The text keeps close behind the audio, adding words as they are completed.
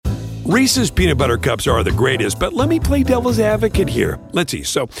Reese's peanut butter cups are the greatest, but let me play devil's advocate here. Let's see.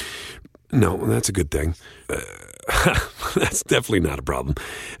 So, no, that's a good thing. That's definitely not a problem.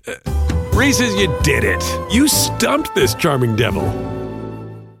 Reese's, you did it. You stumped this charming devil.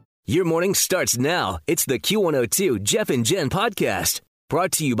 Your morning starts now. It's the Q102 Jeff and Jen podcast.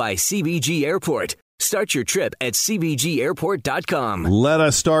 Brought to you by CBG Airport. Start your trip at CBGAirport.com. Let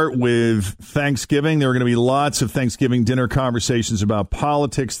us start with Thanksgiving. There are going to be lots of Thanksgiving dinner conversations about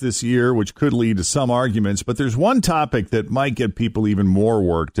politics this year, which could lead to some arguments. But there's one topic that might get people even more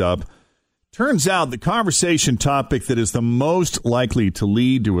worked up. Turns out the conversation topic that is the most likely to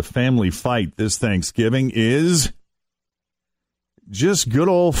lead to a family fight this Thanksgiving is just good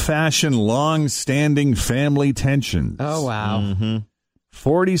old-fashioned, long-standing family tensions. Oh, wow. Mm-hmm.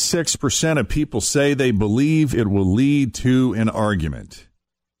 46% of people say they believe it will lead to an argument.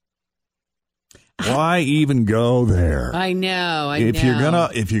 Why even go there? I know. If you're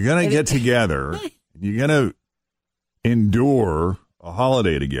gonna get together, you're gonna endure a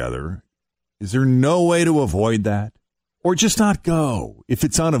holiday together. Is there no way to avoid that, or just not go if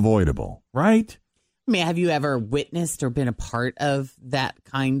it's unavoidable? Right? I mean, have you ever witnessed or been a part of that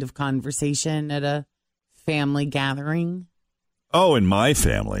kind of conversation at a family gathering? Oh, in my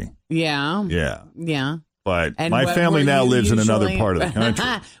family. Yeah. Yeah. But and my family now lives in another part of the country.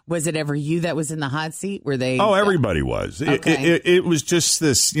 Was it ever you that was in the hot seat? Were they? Oh, everybody was. Okay. It was just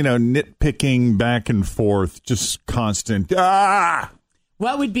this, nitpicking back and forth, just constant.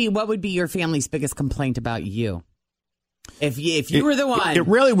 What would be your family's biggest complaint about you? If you were the one. It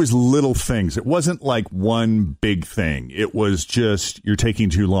really was little things. It wasn't like one big thing. It was just, you're taking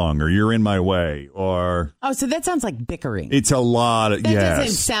too long, or you're in my way, or... Oh, so that sounds like bickering. It's a lot of, that yes.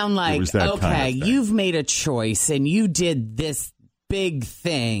 doesn't sound like, okay, you've made a choice and you did this big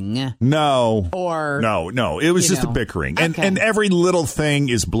thing. No. Or... No. It was just a bickering. Okay. And every little thing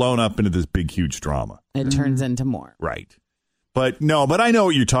is blown up into this big, huge drama. It turns into more. Right. But I know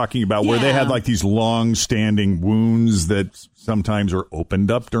what you're talking about, where they had like these long-standing wounds that sometimes are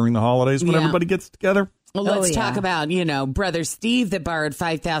opened up during the holidays when everybody gets together. Well, let's talk about, Brother Steve that borrowed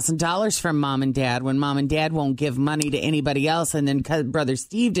 $5,000 from Mom and Dad when Mom and Dad won't give money to anybody else, and then Brother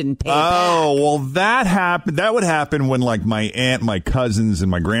Steve didn't pay back. Oh, well, that happened. That would happen when, like, my aunt, my cousins,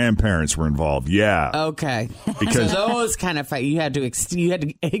 and my grandparents were involved. Yeah. Okay. Because so those kind of fight, you had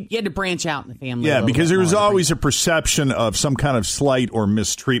to branch out in the family. Yeah, because there was always a perception of some kind of slight or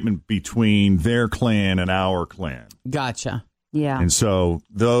mistreatment between their clan and our clan. Gotcha. Yeah. And so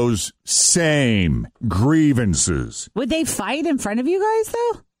those same grievances. Would they fight in front of you guys,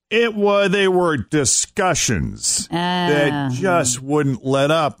 though? They were discussions that just wouldn't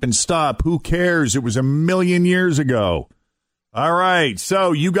let up and stop. Who cares? It was a million years ago. All right.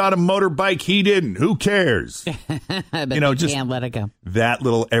 So you got a motorbike. He didn't. Who cares? But just can't let it go. That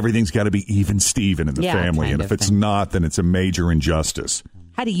little, everything's got to be even Steven in the family. And if it's not, then it's a major injustice.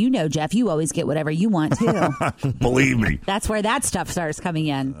 How do you know, Jeff? You always get whatever you want, too. Believe me. That's where that stuff starts coming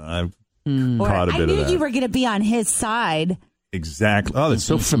in. I've caught a bit of that. I knew you were going to be on his side. Exactly. Oh, that's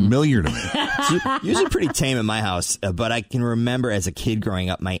so familiar to me. It's usually pretty tame in my house, but I can remember as a kid growing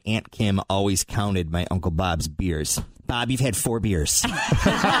up, my Aunt Kim always counted my Uncle Bob's beers. Bob, you've had 4 beers.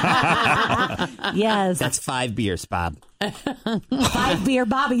 Yes. That's 5 beers, Bob. 5 beer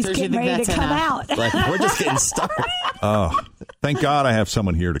Bobby's getting ready to come out. Like, we're just getting started. Oh, thank God I have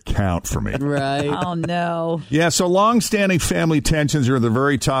someone here to count for me. Right. Oh, no. Yeah, so long-standing family tensions are at the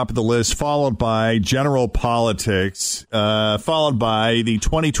very top of the list, followed by general politics, followed by the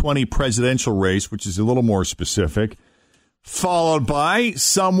 2020 presidential race, which is a little more specific, followed by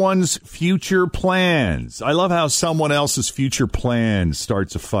someone's future plans. I love how someone else's future plans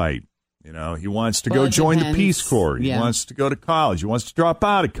starts a fight. He wants to go join the Peace Corps. He wants to go to college. He wants to drop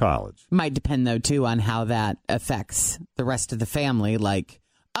out of college. Might depend, though, too, on how that affects the rest of the family. Like,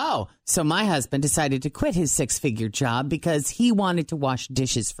 so my husband decided to quit his 6-figure job because he wanted to wash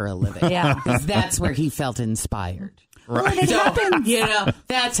dishes for a living. Yeah. Because that's where he felt inspired. Right. Well, it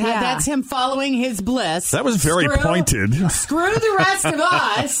happens. That's him following his bliss. That was very pointed. Screw the rest of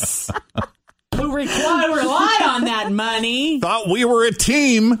us who rely on that money. Thought we were a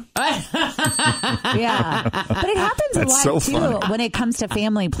team. Yeah. But it happens a lot, too, when it comes to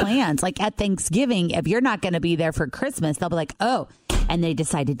family plans. Like at Thanksgiving, if you're not going to be there for Christmas, they'll be like, and they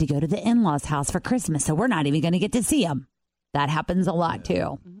decided to go to the in-laws' house for Christmas, so we're not even going to get to see them. That happens a lot,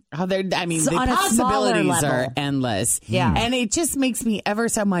 too. The possibilities are endless. Yeah. And it just makes me ever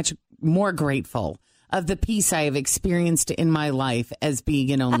so much more grateful of the peace I have experienced in my life as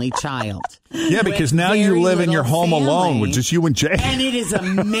being an only child. Yeah, because now you live in your home alone with just you and Jay. And it is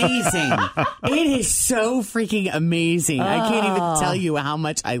amazing. It is so freaking amazing. I can't even tell you how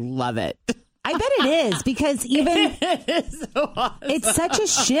much I love it. I bet it is, because even It is so awesome. it's such a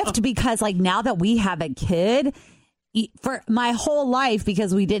shift, because like now that we have a kid, for my whole life,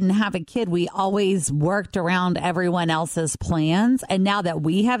 because we didn't have a kid, we always worked around everyone else's plans. And now that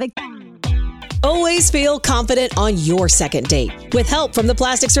we have a Always feel confident on your second date. With help from the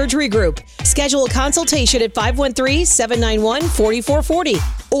Plastic Surgery Group. Schedule a consultation at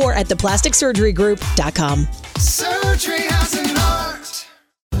 513-791-4440 or at theplasticsurgerygroup.com. Surgery has an art.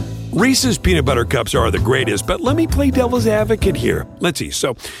 Reese's peanut butter cups are the greatest, but let me play devil's advocate here. Let's see.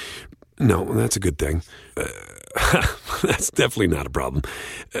 So, no, that's a good thing. That's definitely not a problem.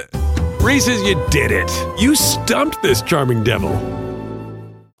 Reese's, you did it. You stumped this charming devil.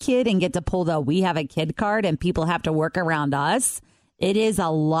 kid and get to pull the we have a kid card and people have to work around us, it is a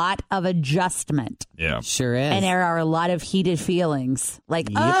lot of adjustment. Yeah. Sure is. And there are a lot of heated feelings. Like,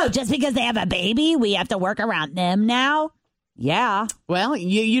 oh, just because they have a baby, we have to work around them now? Yeah. Well,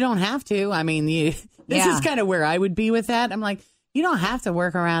 you don't have to. I mean, this is kind of where I would be with that. I'm like, you don't have to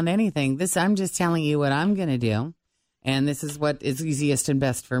work around anything. I'm just telling you what I'm going to do. And this is what is easiest and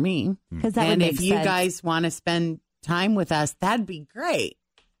best for me. And if you guys want to spend time with us, that'd be great.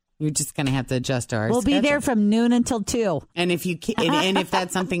 You're just going to have to adjust our We'll schedule. be there from noon until 2. And if you and if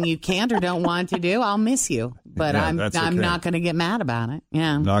that's something you can't or don't want to do, I'll miss you. But Yeah, I'm that's okay. not going to get mad about it.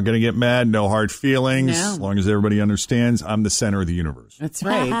 Yeah. Not going to get mad. No hard feelings. No. As long as everybody understands, I'm the center of the universe. That's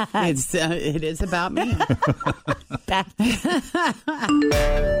right. It is about me.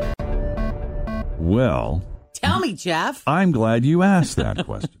 Well, Tell me, Jeff. I'm glad you asked that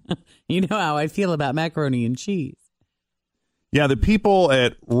question. You know how I feel about macaroni and cheese. Yeah, the people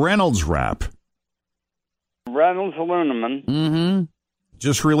at Reynolds Wrap Reynolds Aluminum. Mm-hmm.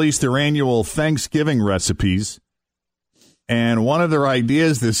 just released their annual Thanksgiving recipes. And one of their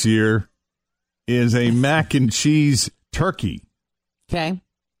ideas this year is a mac and cheese turkey. Okay.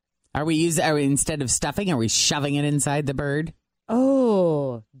 Are we instead of stuffing, are we shoving it inside the bird?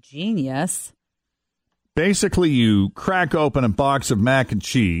 Oh, genius. Basically, you crack open a box of mac and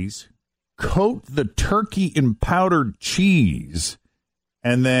cheese, coat the turkey in powdered cheese,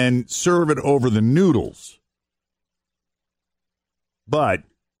 and then serve it over the noodles. But,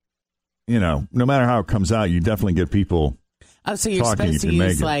 no matter how it comes out, you definitely get people. Oh, so you're talking, supposed to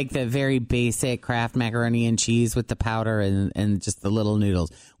use like the very basic Kraft macaroni and cheese with the powder and just the little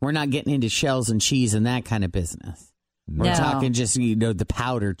noodles. We're not getting into shells and cheese and that kind of business. We're talking just, the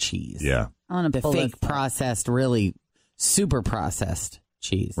powder cheese. Yeah. I want to The pull fake this up. processed, really super processed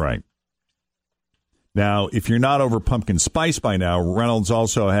cheese. Right. Now, if you're not over pumpkin spice by now, Reynolds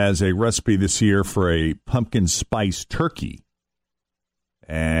also has a recipe this year for a pumpkin spice turkey.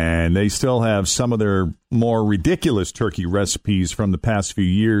 And they still have some of their more ridiculous turkey recipes from the past few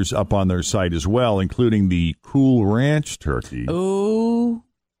years up on their site as well, including the Cool Ranch turkey. Ooh.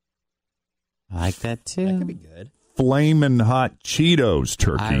 I like that too. That could be good. Flamin' Hot Cheetos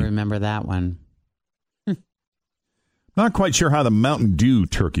turkey. I remember that one. Not quite sure how the Mountain Dew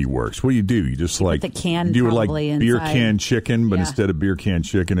turkey works. What do? You just like the can do it like probably beer inside. can chicken, but Yeah. instead of beer can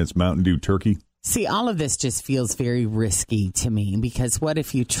chicken, it's Mountain Dew turkey. See, all of this just feels very risky to me because what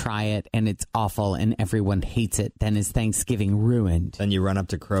if you try it and it's awful and everyone hates it? Then is Thanksgiving ruined? Then you run up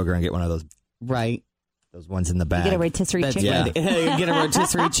to Kroger and get one of those Right. ones in the bag. Get a rotisserie That's chicken. right. Get a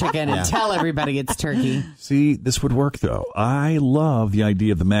rotisserie chicken and tell everybody it's turkey. See, this would work, though. I love the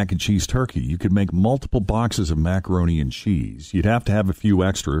idea of the mac and cheese turkey. You could make multiple boxes of macaroni and cheese. You'd have to have a few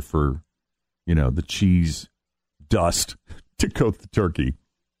extra for, the cheese dust to coat the turkey.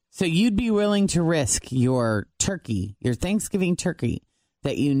 So you'd be willing to risk your turkey, your Thanksgiving turkey,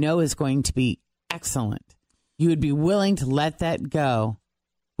 that you know is going to be excellent. You would be willing to let that go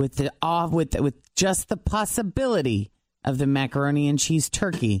with just the possibility of the macaroni and cheese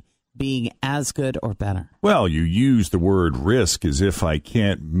turkey being as good or better. Well, you use the word risk as if I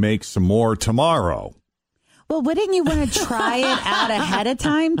can't make some more tomorrow. Well, wouldn't you want to try it out ahead of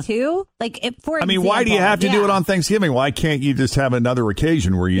time, too? Why do you have to do it on Thanksgiving? Why can't you just have another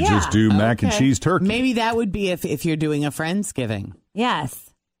occasion where you just do mac and cheese turkey? Maybe that would be if you're doing a Friendsgiving.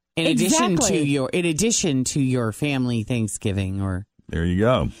 Yes. In addition to your family Thanksgiving or There you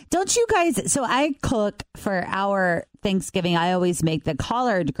go. Don't you guys? So I cook for our Thanksgiving. I always make the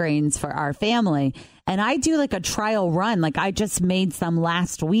collard greens for our family. And I do like a trial run. Like I just made some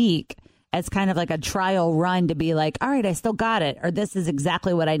last week as kind of like a trial run to be like, all right, I still got it. Or this is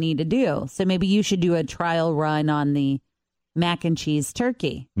exactly what I need to do. So maybe you should do a trial run on the mac and cheese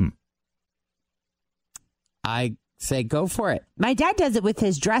turkey. I say go for it. My dad does it with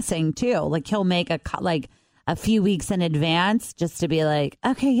his dressing too. Like he'll make a few weeks in advance just to be like,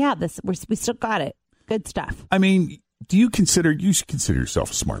 okay, yeah, we still got it. Good stuff. I mean, you should consider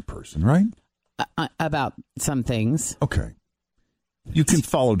yourself a smart person, right? About some things. Okay. You can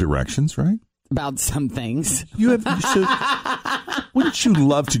follow directions, right? About some things. Wouldn't you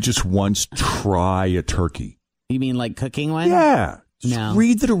love to just once try a turkey? You mean like cooking one? Yeah. Just No.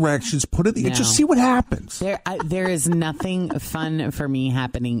 read the directions, put it, just see what happens. There is nothing fun for me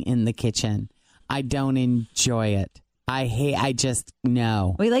happening in the kitchen. I don't enjoy it. I just,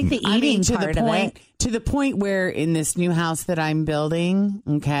 no. We like the eating part of it. To the point where in this new house that I'm building,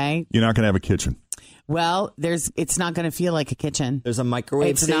 okay. You're not going to have a kitchen. Well, it's not going to feel like a kitchen. There's a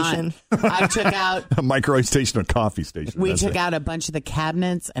microwave station. I took out a microwave station, a coffee station. We took out a bunch of the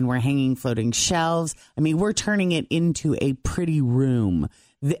cabinets and we're hanging floating shelves. I mean, we're turning it into a pretty room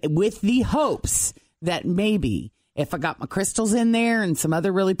with the hopes that maybe if I got my crystals in there and some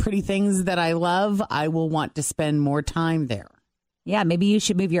other really pretty things that I love, I will want to spend more time there. Yeah, maybe you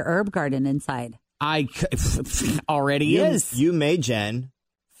should move your herb garden inside. I already is. You may, Jen,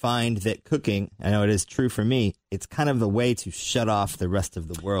 find that cooking, I know it is true for me, it's kind of the way to shut off the rest of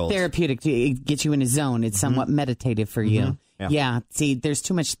the world. Therapeutic. It gets you in a zone. It's somewhat meditative for you. Yeah. See, there's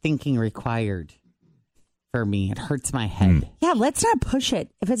too much thinking required for me. It hurts my head. Yeah, let's not push it.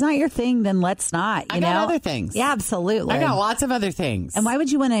 If it's not your thing, then let's not. I got other things. Yeah, absolutely. I got lots of other things. And why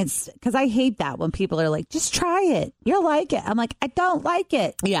would you want to? Because I hate that when people are like, just try it. You'll like it. I'm like, I don't like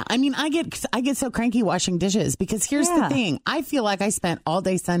it. Yeah, I mean, I get so cranky washing dishes because here's the thing. I feel like I spent all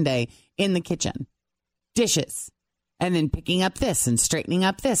day Sunday in the kitchen. Dishes. And then picking up this and straightening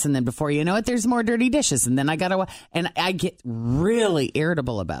up this. And then before you know it, there's more dirty dishes. And then I I get really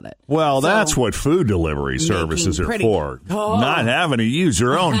irritable about it. Well, that's what food delivery services are for. Not having to use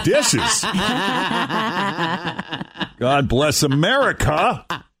your own dishes. God bless America.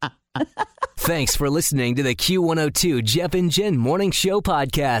 Thanks for listening to the Q102 Jeff and Jen Morning Show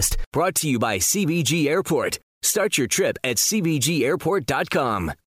podcast, brought to you by CBG Airport. Start your trip at CBGAirport.com.